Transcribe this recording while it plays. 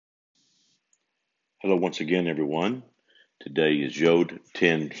Hello once again, everyone. Today is Yod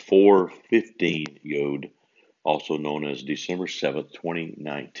 10/4/15 Yod, also known as December 7th,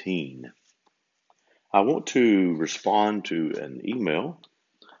 2019. I want to respond to an email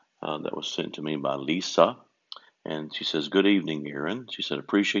that was sent to me by Lisa, and she says, "Good evening, Aaron." She said,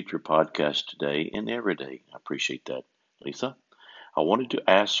 "Appreciate your podcast today and every day." I appreciate that, Lisa. I wanted to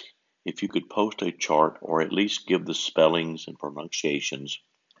ask if you could post a chart or at least give the spellings and pronunciations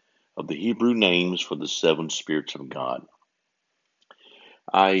of the Hebrew names for the seven spirits of God.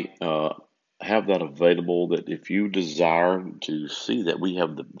 I have that available. That if you desire to see that, we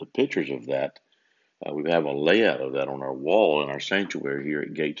have the pictures of that. We have a layout of that on our wall in our sanctuary here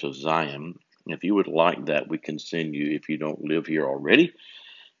at Gates of Zion. If you would like that, we can send you. If you don't live here already,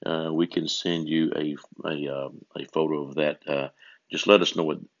 we can send you a photo of that. Just let us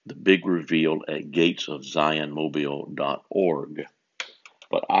know at the big reveal at gatesofzionmobile.org.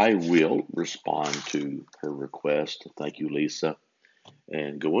 But I will respond to her request. Thank you, Lisa,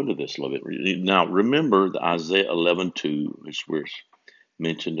 and go into this a little bit. Now, remember the Isaiah 11:2 is where it's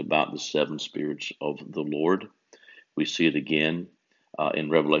mentioned about the seven spirits of the Lord. We see it again in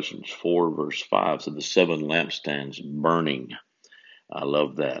Revelation 4, verse 5. So the seven lampstands burning. I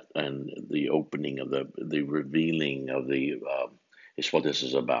love that. And the opening of the revealing of it's what this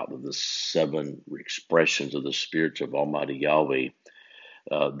is about. The seven expressions of the spirits of Almighty Yahweh,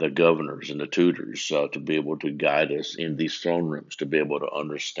 the governors and the tutors, to be able to guide us in these throne rooms, to be able to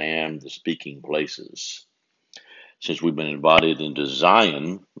understand the speaking places. Since we've been invited into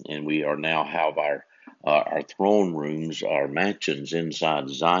Zion, and we are now have our throne rooms, our mansions inside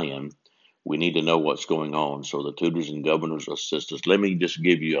Zion, we need to know what's going on. So the tutors and governors assist us. Let me just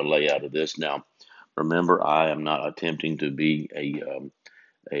give you a layout of this now. Remember, I am not attempting to be a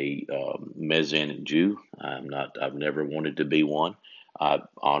Messianic Jew. I'm not. I've never wanted to be one. I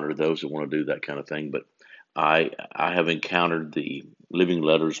honor those that want to do that kind of thing, but I have encountered the living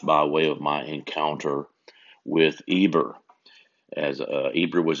letters by way of my encounter with Eber, as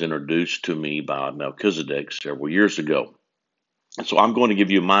Eber was introduced to me by Melchizedek several years ago. And so I'm going to give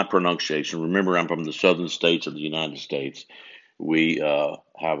you my pronunciation. Remember, I'm from the southern states of the United States. We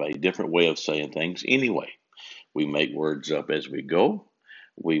have a different way of saying things anyway. We make words up as we go.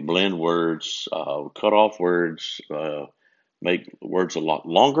 We blend words, cut off words, make words a lot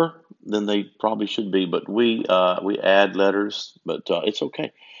longer than they probably should be. But we add letters, but it's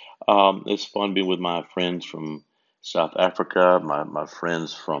okay. It's fun being with my friends from South Africa, my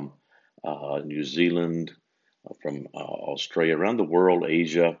friends from New Zealand, from Australia, around the world,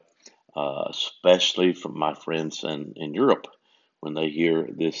 Asia, especially from my friends in Europe. When they hear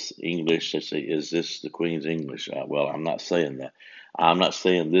this English, they say, "Is this the Queen's English?" Well, I'm not saying that. I'm not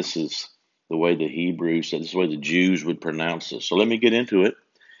saying this is the way the Hebrews, this is the way the Jews would pronounce this. So let me get into it.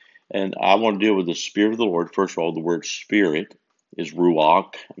 And I want to deal with the Spirit of the Lord. First of all, the word Spirit is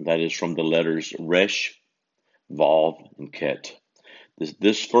Ruach, and that is from the letters Resh, Vav, and Ket.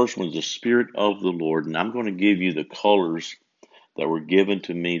 This first one is the Spirit of the Lord, and I'm going to give you the colors that were given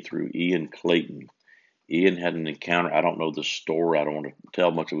to me through Ian Clayton. Ian had an encounter. I don't know the story. I don't want to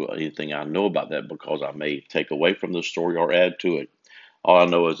tell much of anything I know about that because I may take away from the story or add to it. All I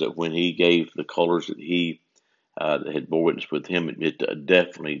know is that when he gave the colors that he that had bore witness with him, it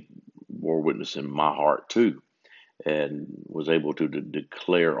definitely bore witness in my heart too, and was able to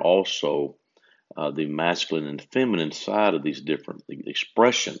declare also the masculine and feminine side of these different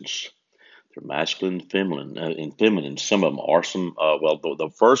expressions. They're masculine and feminine. Some of them are some. Well,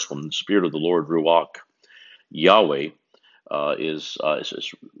 the first one, the Spirit of the Lord, Ruach, Yahweh, is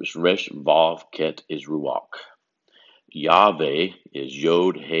Resh Vav Ket is Ruach. Yahweh is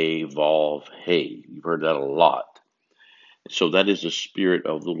Yod He Vav He. You've heard that a lot. So that is the Spirit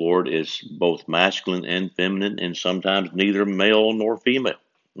of the Lord, is both masculine and feminine, and sometimes neither male nor female.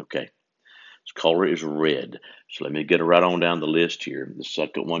 Okay. Its color is red. So let me get it right on down the list here. The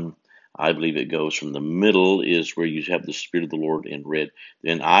second one, I believe it goes from the middle is where you have the Spirit of the Lord in red.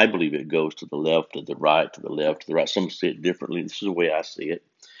 Then I believe it goes to the left, to the right, to the left, to the right. Some see it differently. This is the way I see it.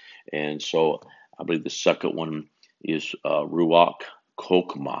 And so I believe the second one is Ruach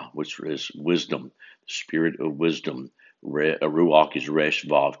Kokma, which is wisdom, the spirit of wisdom. Ruach is Resh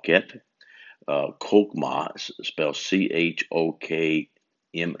Vav Ket. Kokma spelled Chokmah,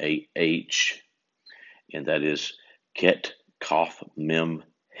 and that is Ket Kaf Mem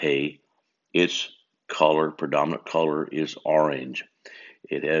He. Its color, predominant color, is orange.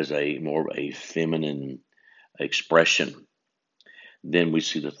 It has a more of a feminine expression. Then we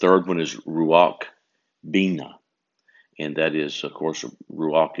see the third one is Ruach Bina, and that is, of course,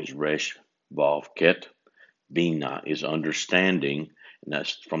 Ruach is Resh Vav Ket. Bina is understanding, and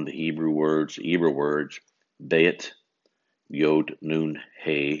that's from the Hebrew words, Bet, Yod, Nun,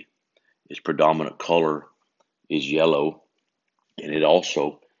 He. Its predominant color is yellow, and it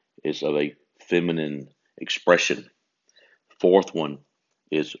also is of a feminine expression. Fourth one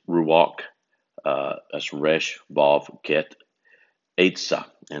is Ruach, that's Resh, Vav, Ket, Eitzah,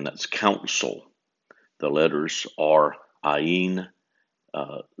 and that's counsel. The letters are Ayin,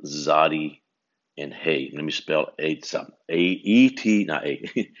 Zadi, and Hey. Let me spell Eitzah. A-E-T, not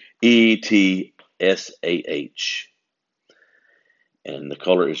A, E-T-S-A-H. And the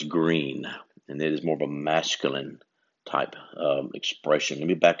color is green, and it is more of a masculine type expression. Let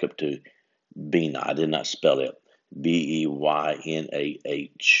me back up to Bina. I did not spell it. B-E-Y-N-A-H.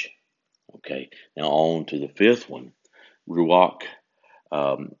 Okay, now on to the fifth one, Ruach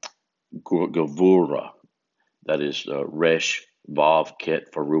Gavura. That is Resh, Vav,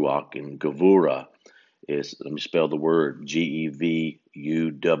 Ket for Ruach, and Gavura is, let me spell the word, G-E-V-U-W-R-A-H,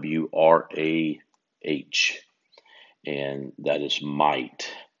 and that is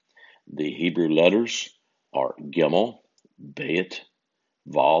might. The Hebrew letters are Gimel, Bet,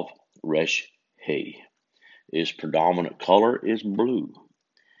 Vav, Resh, He. Its predominant color is blue.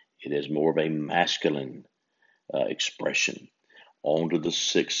 It is more of a masculine expression. On to the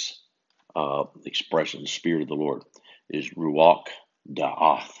sixth expression, Spirit of the Lord, is Ruach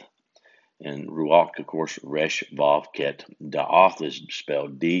Da'ath. And Ruach, of course, Resh, Vav, Ket. Da'ath is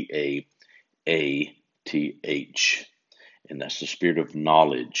spelled D-A-A-T-H. And that's the spirit of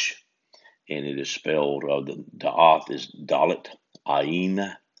knowledge. And it is spelled, the Da'ath is Dalet,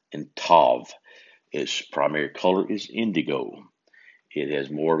 Ayin, and Tav. Its primary color is indigo. It has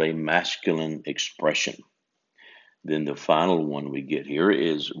more of a masculine expression. Then the final one we get here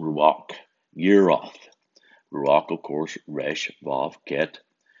is Ruach Yeroth. Ruach, of course, Resh, Vav, Ket.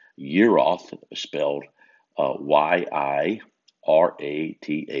 Yeroth, spelled Y-I-R-A-T-H,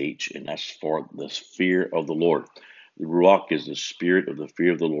 and that's for the fear of the Lord. The Ruach is the spirit of the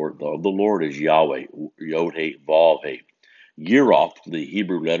fear of the Lord. The Lord is Yahweh, Yod-He, Vav-He. Yeroth, the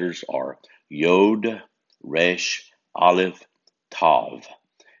Hebrew letters are Yod, Resh, Aleph, Tav.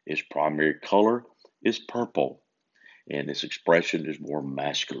 Its primary color is purple, and its expression is more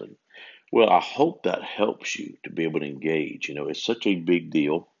masculine. Well, I hope that helps you to be able to engage. You know, it's such a big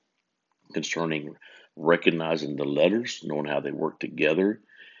deal concerning recognizing the letters, knowing how they work together,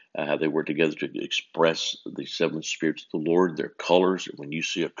 to express the seven spirits of the Lord, their colors. When you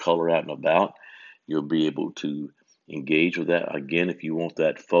see a color out and about, you'll be able to engage with that. Again, if you want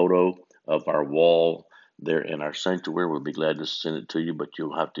that photo of our wall there in our sanctuary, we'll be glad to send it to you, but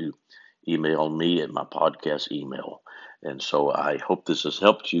you'll have to email me at my podcast email. And so I hope this has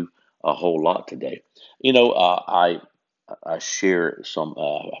helped you a whole lot today. You know, I share some.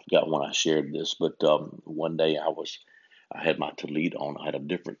 I forgot when I shared this, but one day I had my tallit on. I had a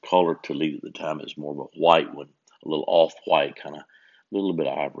different color tallit at the time. It was more of a white one, a little off white, kind of a little bit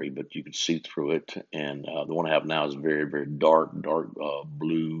ivory, but you could see through it. And the one I have now is very, very dark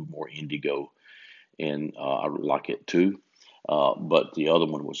blue, more indigo, and I like it too. But the other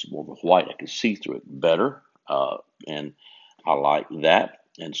one was more of a white. I could see through it better, and I like that.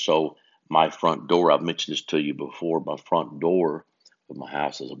 And so my front door, I've mentioned this to you before, my front door of my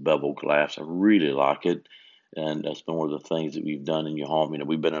house is a bevel glass. I really like it. And that's been one of the things that we've done in your home. You know,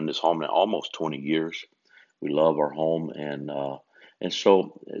 we've been in this home now almost 20 years. We love our home. And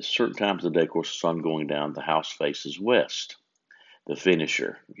so at certain times of the day, of course, the sun going down, the house faces west, the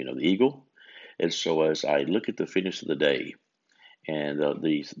finisher, you know, the eagle. And so as I look at the finish of the day and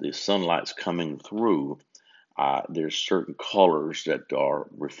the sunlight's coming through, there's certain colors that are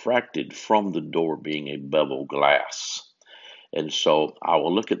refracted from the door being a bevel glass. And so I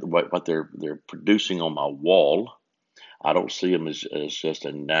will look at what they're producing on my wall. I don't see them as just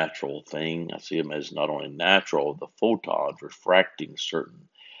a natural thing. I see them as not only natural, the photons refracting certain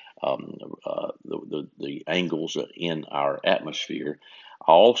the angles in our atmosphere.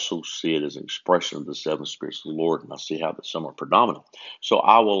 I also see it as an expression of the seven spirits of the Lord, and I see how that some are predominant. So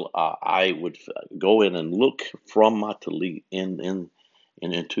I would go in and look from my tallit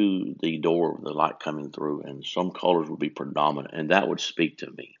into the door, the light coming through, and some colors would be predominant, and that would speak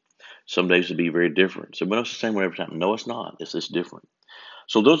to me. Some days would be very different. So, but it's the same way every time. No, it's not. It's just different.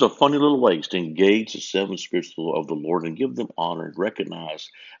 So those are funny little ways to engage the seven spirits of the Lord and give them honor and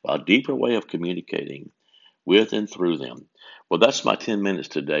recognize a deeper way of communicating with and through them. Well, that's my 10 minutes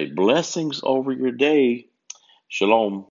today. Blessings over your day. Shalom.